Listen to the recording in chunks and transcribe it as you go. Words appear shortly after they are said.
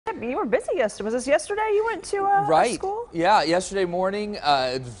you were busy yesterday. Was this yesterday you went to right. school? Yeah, yesterday morning.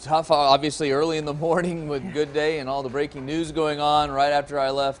 Tough, obviously, early in the morning with Good Day and all the breaking news going on. Right after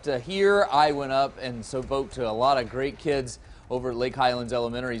I left here, I went up and spoke to a lot of great kids over at Lake Highlands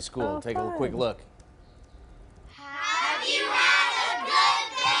Elementary School. Oh, Take fun. a quick look. Have you had a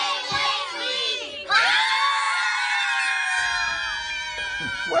good day lately?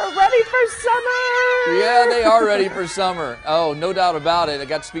 We're ready for summer! Yeah, they are ready for summer. Oh, no doubt about it. I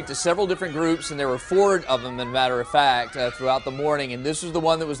got to speak to several different groups, and there were 4 of them, as a matter of fact, throughout the morning. And this was the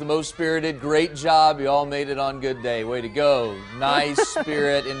one that was the most spirited. Great job. You all made it on Good Day. Way to go. Nice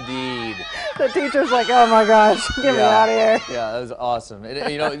spirit indeed. The teacher's like, oh my gosh, get me out of here. Yeah, that was awesome.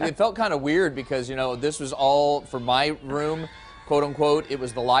 It felt kind of weird because, this was all for my room. "Quote unquote," it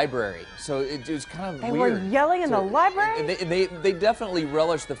was the library, so it was kind of They weird. were yelling in the library? They definitely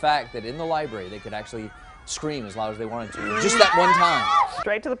relished the fact that in the library they could actually scream as loud as they wanted to. Just that one time.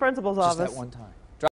 Straight to the principal's Just office. that one time.